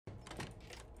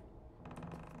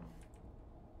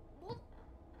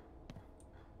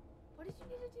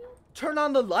Turn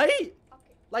on the light?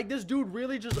 Okay. Like this dude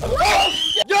really just.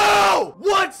 Oh, yo!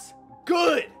 What's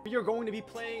good? You're going to be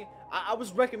playing. I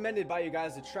was recommended by you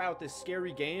guys to try out this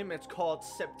scary game. It's called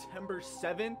September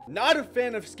 7th. Not a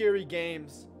fan of scary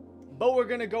games, but we're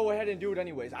gonna go ahead and do it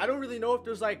anyways. I don't really know if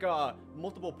there's like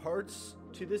multiple parts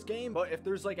to this game, but if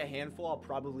there's like a handful, I'll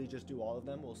probably just do all of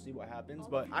them. We'll see what happens.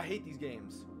 But I hate these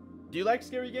games. Do you like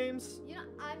scary games? You know,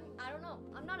 I don't know.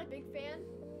 I'm not a big fan,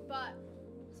 but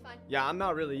it's fine. Yeah, I'm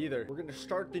not really either. We're gonna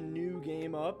start the new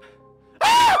game up.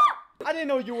 Ah! I didn't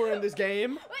know you were in this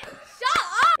game. Wait, shut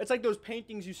up! It's like those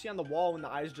paintings you see on the wall when the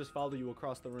eyes just follow you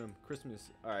across the room.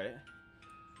 Christmas. All right.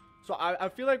 So I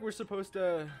feel like we're supposed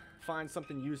to find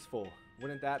something useful.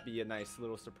 Wouldn't that be a nice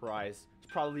little surprise?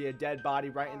 It's probably a dead body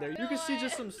right in there. You can see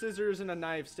just some scissors and a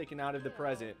knife sticking out of the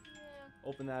present.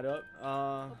 Open that up.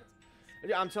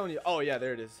 Yeah, I'm telling you. Oh, yeah,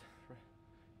 there it is.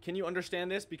 Can you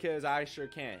understand this? Because I sure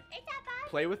can.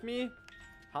 Play with me?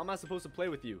 How am I supposed to play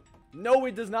with you? No,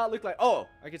 it does not look like. Oh,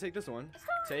 I can take this one.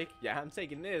 Take. Yeah, I'm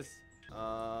taking this.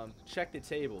 Check the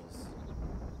tables.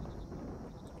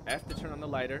 F to turn on the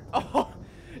lighter. Oh,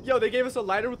 yo, they gave us a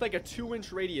lighter with like a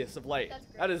 2-inch radius of light.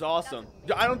 That is awesome.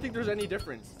 I don't think there's any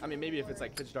difference. I mean, maybe if it's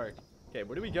like pitch dark. Okay,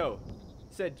 where do we go?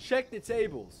 It said check the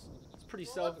tables. It's pretty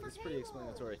It's pretty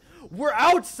explanatory. We're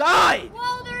outside.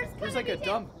 Well, there's like a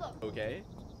dump. Look. Okay.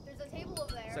 There's a table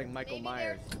over there. It's like Michael Maybe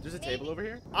Myers. There's a table over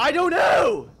here? Maybe. I don't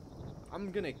know!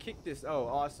 I'm gonna kick this. Oh,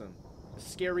 awesome. A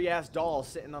scary ass doll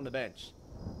sitting on the bench.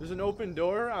 There's an open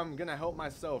door. I'm gonna help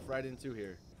myself right into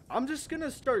here. I'm just gonna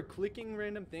start clicking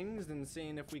random things and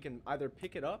seeing if we can either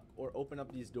pick it up or open up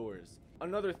these doors.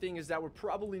 Another thing is that we're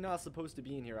probably not supposed to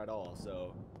be in here at all,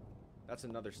 so that's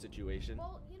another situation.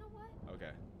 Well, you know what?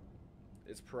 Okay.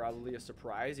 It's probably a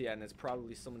surprise, yeah, and it's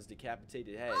probably someone's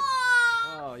decapitated head.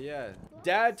 Oh, yeah.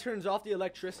 Dad turns off the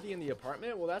electricity in the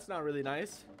apartment? Well, that's not really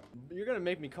nice. You're gonna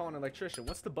make me call an electrician.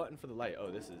 What's the button for the light?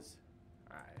 Oh, this is...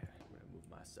 Alright, I'm gonna move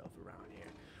myself around here.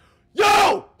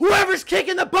 Yo! Whoever's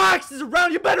kicking the boxes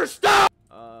around, you better stop!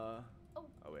 Oh,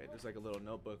 wait, there's like a little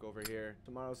notebook over here.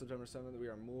 Tomorrow, September 7th, we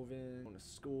are moving. Going to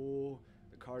school.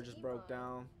 The car just broke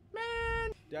down.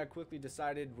 Man! Dad quickly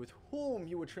decided with whom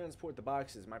he would transport the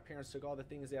boxes. My parents took all the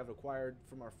things they have acquired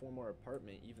from our former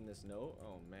apartment, even this note.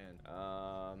 Oh, man.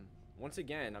 Once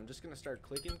again, I'm just gonna start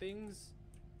clicking things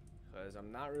because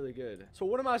I'm not really good. So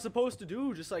what am I supposed to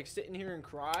do? Just like sit in here and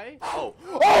cry? Oh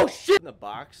shit! In the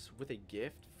box with a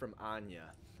gift from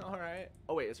Anya. All right.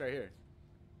 Oh wait, it's right here.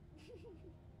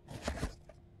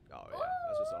 Oh yeah,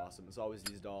 that's just awesome. It's always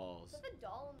these dolls.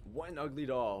 What an ugly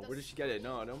doll. Where did she get it?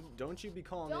 No, don't you be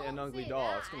calling it an ugly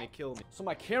doll. It's gonna kill me. So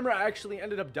my camera actually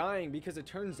ended up dying because it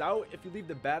turns out if you leave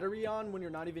the battery on when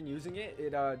you're not even using it,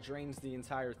 it drains the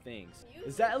entire thing.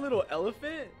 Is that a little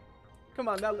elephant? Come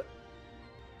on, now.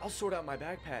 I'll sort out my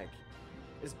backpack.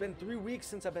 It's been 3 weeks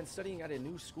since I've been studying at a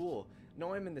new school.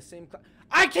 No, I'm in the same class.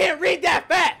 I can't read that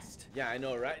fast! Yeah, I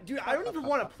know, right? Dude, I don't even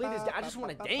want to play this. I just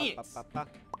want to dance.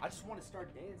 I just want to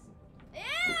start dancing. Ew,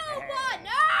 what? No!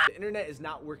 The internet is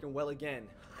not working well again.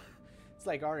 It's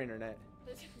like our internet.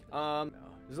 Is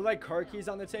there like car keys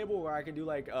on the table where I can do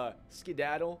like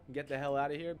skedaddle and get the hell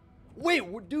out of here? Wait,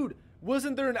 dude,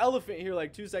 wasn't there an elephant here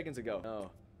like 2 seconds ago?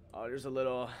 No. Oh, there's a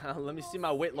little. Let me see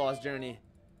my weight loss journey.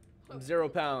 I'm 0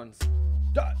 pounds.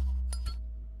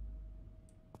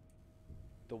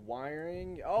 The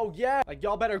wiring. Oh yeah. Like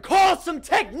y'all better call some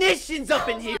technicians up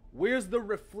in here. Where's the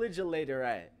refrigerator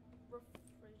at?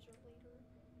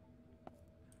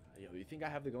 Yo, you think I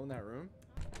have to go in that room?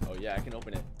 Oh yeah, I can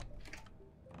open it.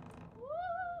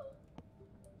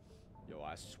 Yo,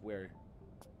 I swear.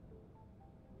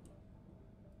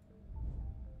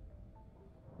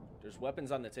 There's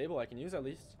weapons on the table I can use at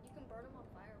least. You can burn them on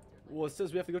fire with your light. Well, it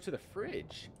says we have to go to the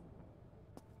fridge.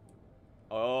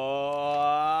 Oh.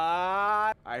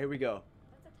 All right, here we go.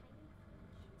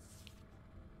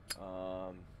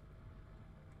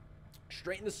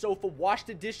 Straighten the sofa, wash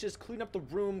the dishes, clean up the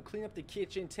room, clean up the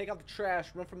kitchen, take out the trash,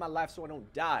 run for my life so I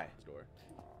don't die.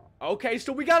 Okay,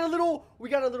 so we got a little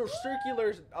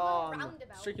circular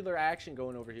circular action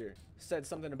going over here. Said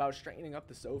something about straightening up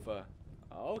the sofa.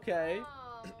 Okay.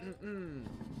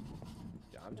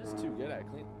 Yeah, I'm just too good at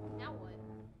cleaning. Now what?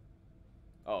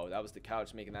 Oh, that was the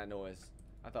couch making that noise.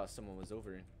 I thought someone was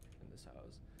over in this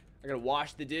house. I gotta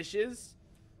wash the dishes.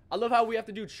 I love how we have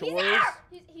to do chores.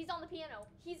 He's on the piano.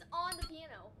 He's on the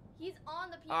piano. He's on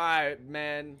the piano. Alright,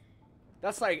 man.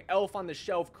 That's like Elf on the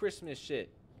Shelf Christmas shit.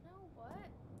 You know what?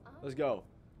 Let's go.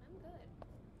 I'm good.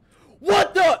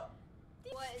 What the?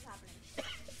 What is happening?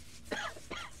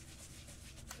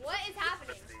 What is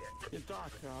happening?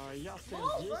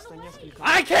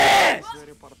 I can't!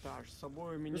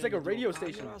 There's like a radio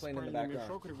station playing in the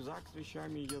background.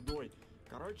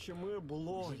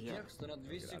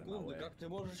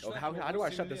 Oh, how do I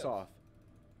shut this off?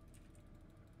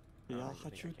 What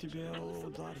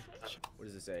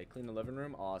does it say? Clean the living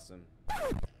room? Awesome.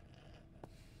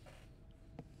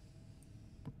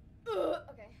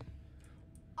 Okay.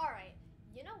 Alright.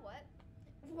 You know what?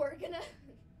 We're gonna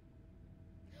leave.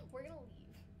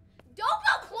 Don't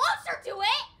go closer to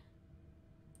it!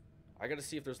 I gotta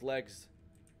see if there's legs.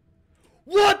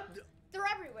 What? They're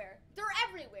everywhere. They're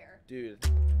everywhere. Dude. They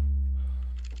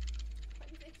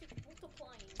keep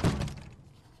multiplying. The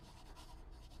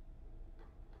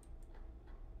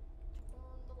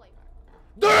light back.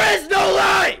 There is no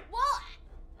light! Well,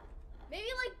 maybe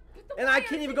like put the And I wires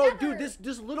can't even together. go, dude,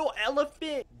 this little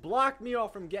elephant blocked me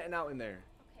off from getting out in there.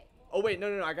 Okay. Oh wait,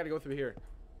 no, I gotta go through here.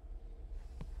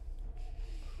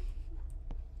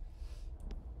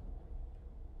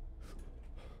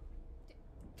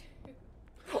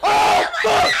 Oh,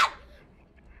 fuck!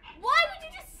 Why would you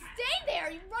just stay there?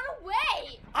 You run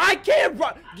away. I can't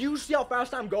run. Do you see how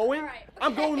fast I'm going? All right,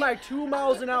 I'm okay. going like 2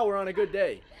 miles an hour on a good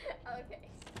day. Okay.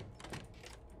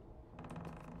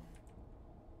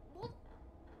 Well,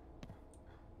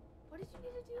 what did you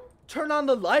need to do? Turn on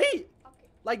the light? Okay.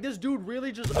 Like this dude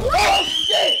really just. Oh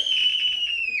shit!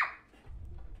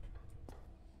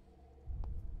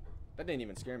 That didn't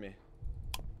even scare me.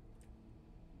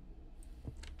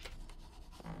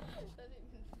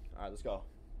 All right, let's go.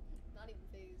 Not even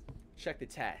phased. Check the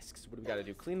tasks. What do we gotta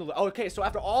do? Clean the. Oh, okay, so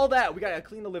after all that, we gotta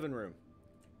clean the living room.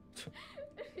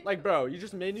 Like, bro, you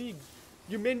just made me.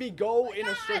 You made me go in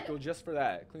a circle just for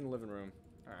that. Clean the living room.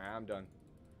 All right, I'm done.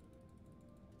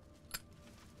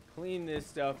 Clean this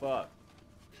stuff up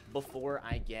before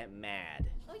I get mad.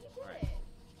 Oh, you did Right. it.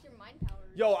 Your mind power.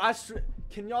 Yo,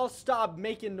 can y'all stop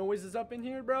making noises up in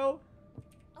here, bro?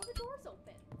 Oh, the door's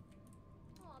open.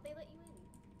 Oh, they let you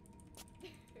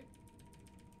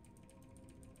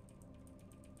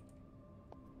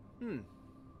in.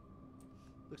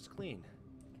 Looks clean.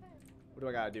 Okay. What do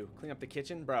I gotta do? Clean up the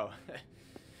kitchen? Bro.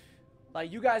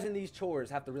 Like, you guys in these chores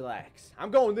have to relax.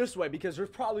 I'm going this way because there's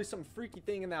probably some freaky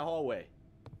thing in that hallway.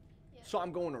 Yeah. So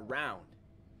I'm going around.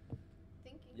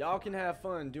 Thinking. Y'all can have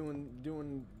fun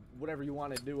doing whatever you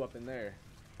want to do up in there.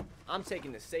 I'm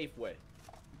taking the safe way.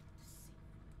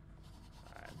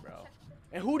 Alright, bro.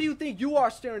 And who do you think you are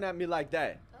staring at me like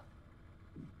that? Oh.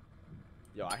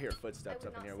 Yo, I hear footsteps I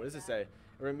would up in not here. say What does it that. say? It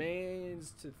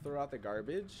remains to throw out the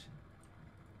garbage.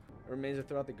 It remains to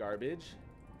throw out the garbage.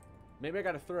 Maybe I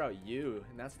gotta throw out you,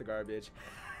 and that's the garbage.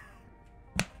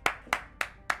 That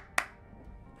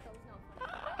was not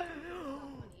funny. That was not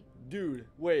funny. Dude,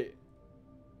 wait.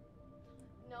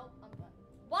 Nope, I'm done.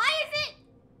 Why is it?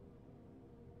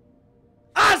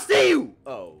 I see you!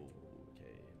 Oh,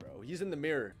 okay, bro. He's in the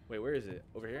mirror. Wait, where is it?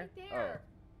 Over here? Right there.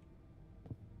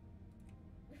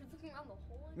 You're looking around the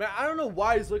whole. Man, I don't know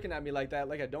why he's looking at me like that.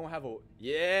 Like I don't have a.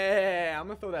 Yeah, I'm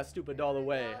gonna throw that stupid doll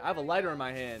away. I have a lighter in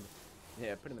my hand.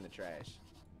 Yeah, put him in the trash.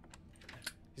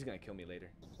 He's gonna kill me later.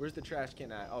 Where's the trash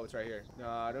can at? Oh, it's right here. No,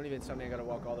 I don't even. Something I gotta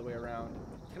walk all the way around.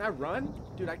 Can I run?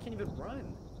 Dude, I can't even run.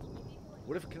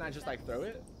 What if, can I just like throw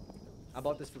it? I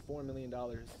bought this for $4 million.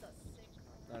 That's a sick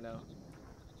car. I know.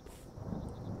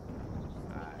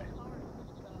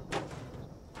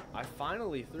 I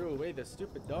finally threw away the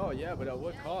stupid doll. Yeah, but at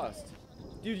what cost?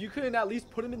 Dude, you couldn't at least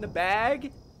put him in the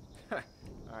bag?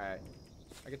 Alright.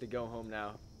 I get to go home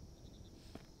now.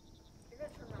 You're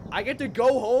gonna turn around. I get to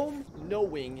go home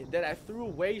knowing that I threw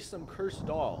away some cursed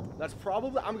doll. That's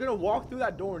probably, I'm gonna walk through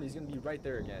that door and he's gonna be right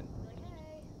there again. Like,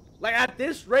 hey. Like at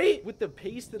this rate, with the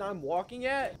pace that I'm walking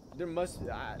at, there must,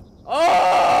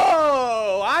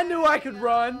 oh, I knew I could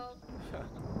run.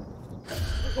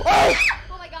 Oh!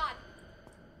 Oh my god.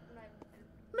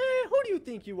 Man, who do you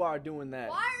think you are doing that?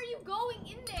 Why are you going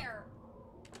in there?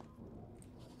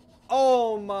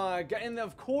 Oh my god, and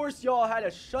of course y'all had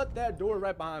to shut that door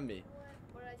right behind me.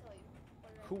 What did I tell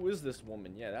you? Who is this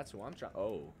woman? Yeah, that's who I'm trying.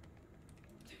 Oh.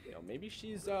 Yo, maybe she's, She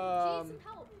needs some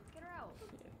help. Get her out.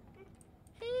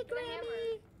 Hey, Get a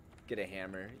hammer. Get a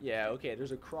hammer. Yeah, okay,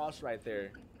 there's a cross right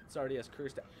there. It's already as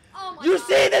cursed out. Oh my You god.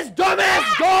 see, this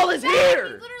dumbass doll is Back. here!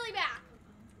 He's literally back.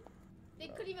 They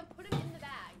couldn't even put him in the bag.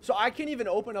 So I can't even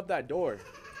open up that door.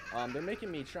 They're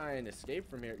making me try and escape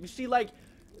from here. You see, like,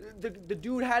 the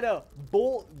dude had to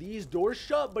bolt these doors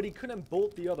shut, but he couldn't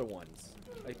bolt the other ones.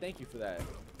 Like, thank you for that.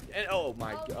 And oh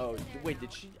my god. Oh, wait,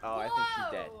 did she? Oh, I think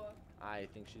she's dead. I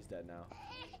think she's dead now.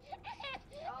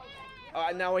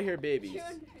 Now I hear babies.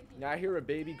 Now I hear a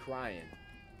baby crying.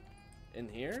 In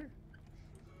here?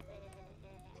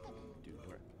 Dude,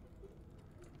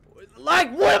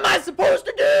 Like, what am I supposed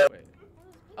to do? Wait.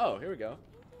 Oh, here we go.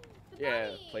 The Yeah,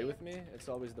 bunny. play with me. It's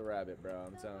always the rabbit, bro.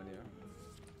 I'm telling you.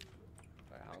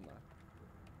 Wait, how am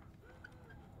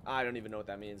I don't even know what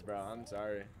that means, bro. I'm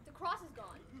sorry. The cross is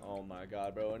gone. Oh my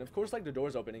god, bro. And of course, like, the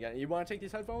door's open again. You want to take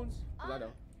these headphones? 'Cause I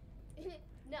don't.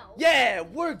 No. Yeah,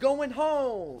 we're going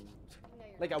home. No,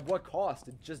 you're Like, not. at what cost?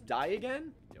 To just die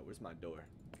again? Yo, where's my door?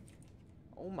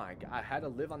 Oh my god, I had to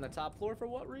live on the top floor for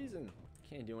what reason?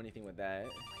 Can't do anything with that.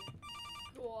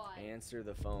 God. Answer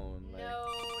the phone. Like,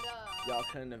 No. y'all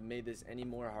couldn't have made this any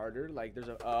more harder. Like, there's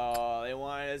a. Oh, they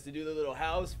wanted us to do the little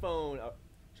house phone. Oh,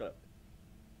 shut up.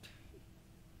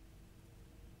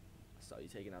 I saw you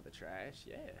taking out the trash.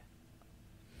 Yeah.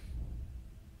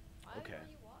 Why Okay. are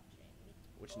you watching?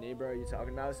 Which neighbor are you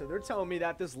talking about? So they're telling me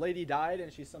that this lady died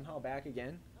and she's somehow back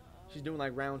again. She's doing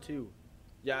like round 2.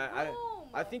 Yeah,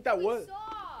 I think that was.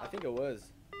 I think it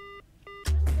was.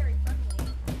 Very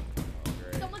friendly. Oh,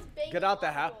 great. Someone's banging Get out the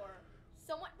on house. door.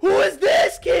 Someone. Who is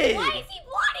this kid? Why is he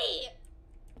bloody?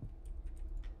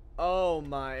 Oh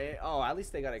my. Oh, at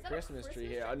least they got a Is that Christmas tree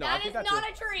here. tree? No, That I think is that's not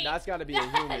a tree. That's got to be a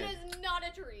That human. is not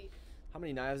a tree. How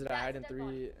many knives did I That's hide a in dead 3?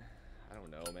 body. I don't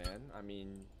know, man. I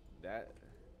mean, that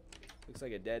looks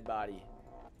like a dead body.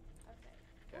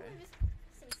 Okay. Okay. Ooh,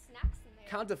 there's some snacks in there.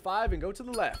 Count to 5 and go to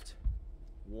the left.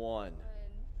 1, 1,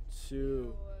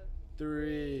 2,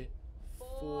 3, 4,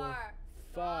 4,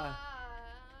 5.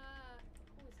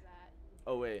 Who is that?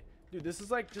 Oh wait, dude, this is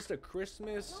like just a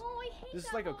Christmas. No, I hate This is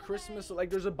that like a holiday. Christmas. Like,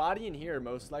 there's a body in here,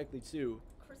 most likely too.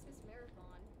 Christmas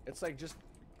marathon. It's like just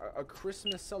a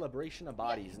Christmas celebration of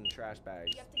bodies in trash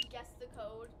bags. You have to guess the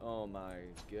code. Oh my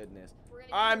goodness. We're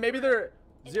gonna All right, do maybe it they're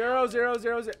an 0, hour. 0,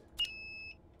 0, 0.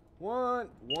 1,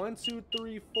 1, 2,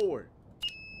 3, 4.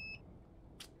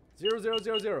 0, 0,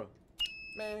 0, 0.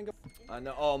 Man, go. I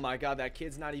know. Oh my God, that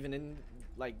kid's not even in,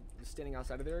 like, standing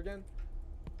outside of there again.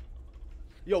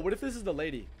 Yo, what if this is the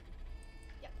lady?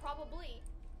 Yeah, probably.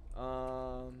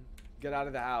 Get out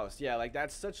of the house. Yeah, like,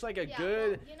 that's such like a Yeah,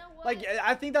 good. well, you know what? Like,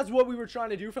 I think that's what we were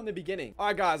trying to do from the beginning. All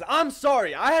right, guys, I'm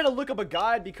sorry. I had to look up a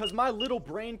guide because my little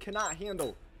brain cannot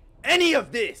handle any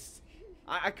of this.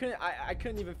 I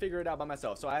couldn't even figure it out by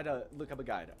myself, so I had to look up a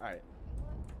guide. All right,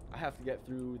 I have to get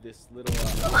through this little.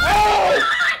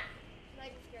 Oh! Not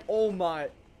even scared. Oh my! I'm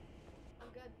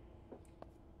good.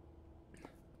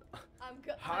 I'm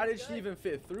good. How did she even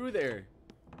fit through there?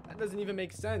 That doesn't even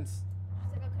make sense.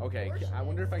 She's like a Okay, I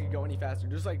wonder if I could go any faster.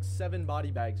 There's like 7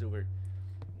 body bags over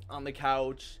on the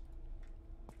couch.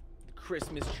 The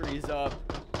Christmas tree's up.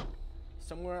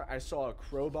 Somewhere I saw a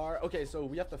crowbar. Okay, so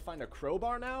we have to find a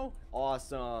crowbar now?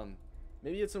 Awesome.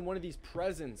 Maybe it's in one of these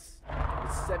presents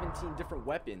with 17 different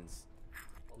weapons.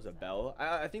 It was a bell.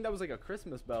 I think that was like a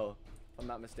Christmas bell, if I'm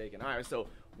not mistaken. All right, so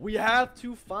we have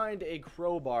to find a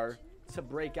crowbar to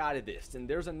break out of this. And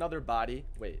there's another body.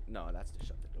 Wait, no, that's to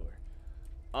shut the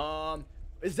door.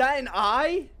 Is that an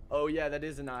eye? Oh yeah, that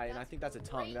is an eye, and I think that's a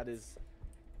tongue. great. That is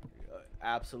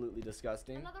absolutely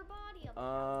disgusting. Another body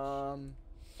on the couch.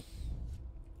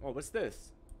 Oh, what's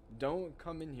this? Don't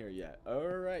come in here yet. All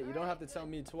right, you don't have to tell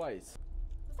me twice.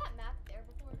 Was that map there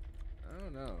before? I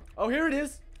don't know. Oh, here it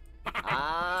is.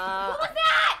 Ah. What was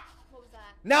that? What was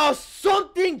that? Now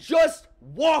something just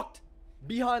walked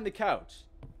behind the couch.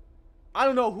 I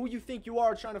don't know who you think you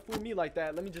are trying to fool me like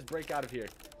that. Let me just break out of here.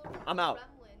 I'm out. Gremlin.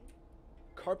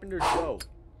 Carpenter Joe.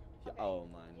 Okay, Oh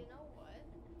man. You know what?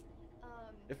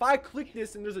 If I click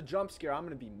this and there's a jump scare, I'm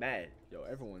gonna be mad. Yo,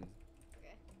 everyone.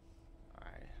 Okay.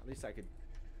 Alright, at least I could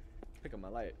pick up my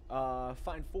light.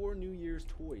 Find 4 New Year's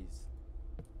toys.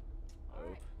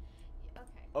 Alright.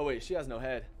 Okay. Oh wait, she has no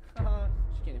head. She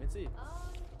can't even see.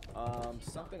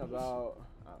 Something about,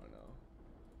 I don't know.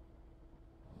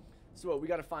 So what, we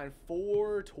gotta find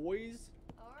 4 toys?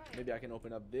 Alright. Maybe I can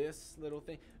open up this little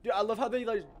thing. Dude, I love how they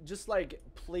like just like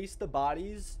place the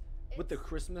bodies with the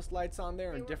Christmas lights on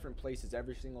there in different places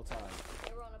every single time.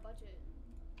 They were on a budget.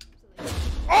 So they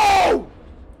Oh!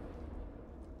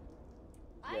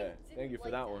 I Yeah, didn't thank you for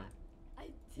like that one. I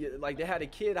Yeah, didn't like they had a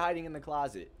kid hiding in the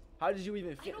closet. How did you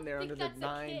even fit in don't there think under the that's a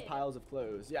 9 kid. piles of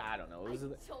clothes? Yeah, I don't know. I don't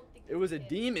think It was a it's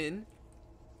demon.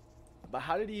 But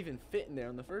how did he even fit in there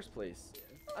in the first place?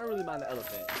 I don't really mind the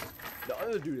elephant. The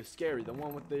other dude is scary. The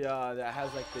one with the that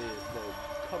has like the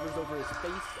covers over his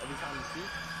face every time you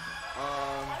speak. I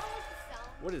don't like the sound.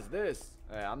 What is this?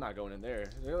 Hey, I'm not going in there.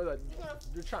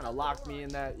 They're trying to lock me in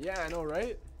that. Yeah, I know,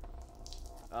 right?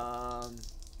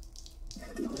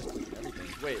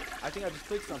 Everything. Wait, I think I just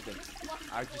clicked something.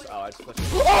 I just flushed.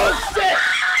 Oh shit!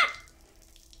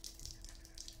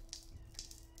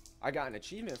 I got an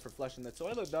achievement for flushing the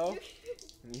toilet though.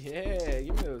 Yeah,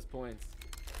 give me those points.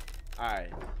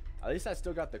 Alright. At least I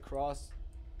still got the cross.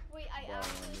 Wait, I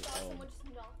actually thought someone just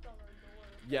knocked on our door.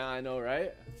 Yeah, I know,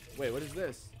 right? Wait, what is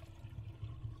this?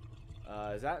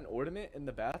 Is that an ornament in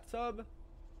the bathtub?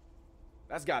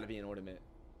 That's got to be an ornament.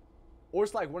 Or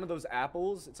it's like one of those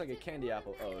apples. It's like a candy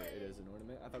apple. Oh, it is an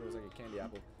ornament. I thought it was like a candy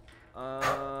apple.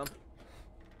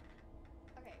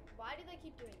 Okay, why do they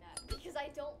keep doing that? Because I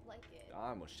don't like it. I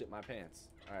almost shit my pants.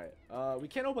 All right. We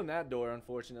can't open that door,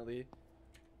 unfortunately.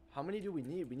 How many do we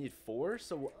need? We need 4.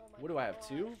 So what do I have?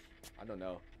 2? I don't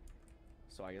know.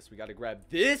 So I guess we got to grab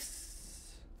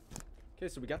this. Okay,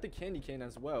 so we got the candy cane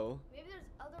as well. Maybe there's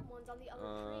other ones on the other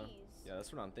trees. Yeah,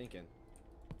 that's what I'm thinking.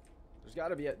 There's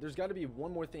got to be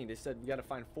one more thing. They said we got to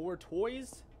find 4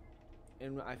 toys,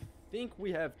 and I think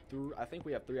we have 3 out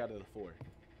of the 4,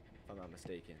 if I'm not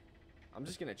mistaken. I'm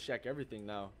just gonna check everything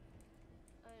now.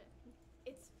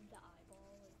 It's the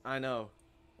eyeball. I know.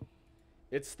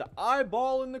 It's the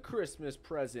eyeball in the Christmas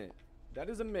present. That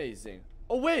is amazing.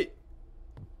 Oh wait,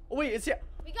 it's here.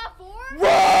 We got 4.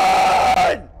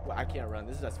 Run! Well, I can't run.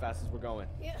 This is as fast as we're going.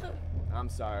 Yeah. I'm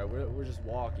sorry. We're just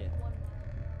walking.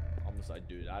 Almost like,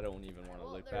 dude, I don't even want to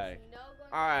look back.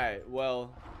 All right,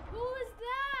 well. Who is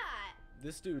that?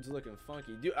 This dude's looking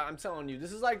funky, dude. I'm telling you,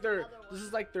 this is like their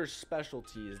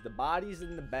specialties. The bodies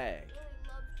in the bag. I really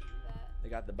love to do that. They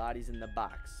got the bodies in the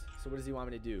box. So what does he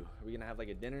want me to do? Are we gonna have like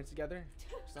a dinner together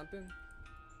or something?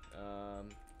 Oh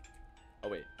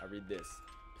wait, I read this.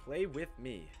 Play with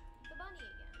me. The bunny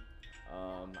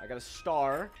again. I got a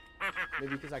star.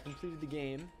 Maybe because I completed the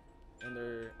game. And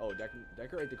they're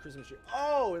decorate the Christmas tree.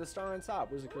 Oh, the star on top.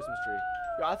 Where's the Christmas tree?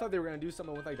 Yo, I thought they were gonna do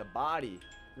something with like the body.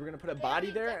 We were gonna put a body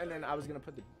there, and then I was gonna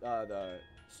put the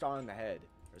star on the head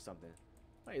or something.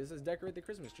 Wait, it says decorate the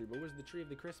Christmas tree, but where's the tree of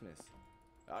the Christmas?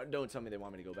 Don't tell me they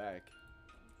want me to go back.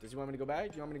 Does he want me to go back?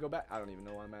 Do you want me to go back? I don't even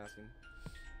know why I'm asking.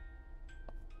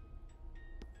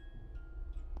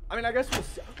 I mean, I guess we'll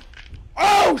see.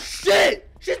 Oh shit!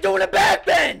 She's doing a back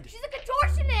bend. She's a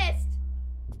contortionist.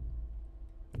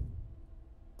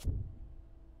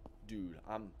 Dude,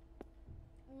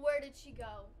 Where did she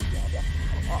go?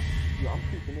 I'm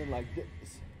peeking in like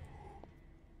this.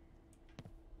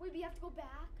 Wait, we have to go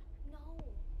back? No.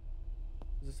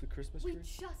 Is this the Christmas tree? We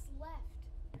just left.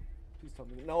 Please tell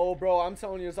me. No, bro, I'm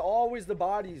telling you, it's always the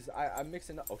bodies. I'm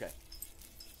mixing up. Okay.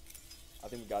 I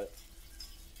think we got it.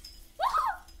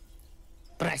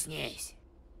 Проснись.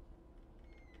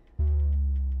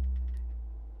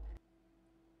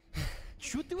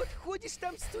 Чё ты вот ходишь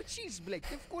там стучишь, блядь?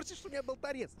 Ты в курсе, что у меня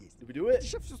болторез есть? Did we do it?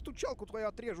 Сейчас всю стучалку твою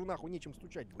отрежу, нахуй, нечем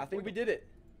стучать. I think we did it.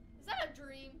 Is that a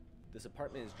dream? This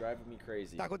apartment is driving me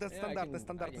crazy. Так, вот это Стандартная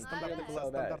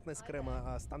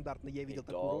скрэма, стандартно я видел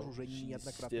такую рожу уже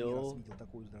неоднократно, не раз видел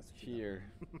такую, здравствуйте. Here.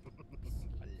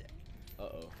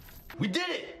 Uh-oh. We did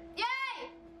it! Yay!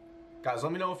 Guys,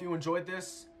 let me know if you enjoyed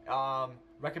this.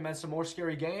 Recommend some more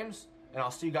scary games, and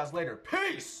I'll see you guys later.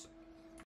 Peace!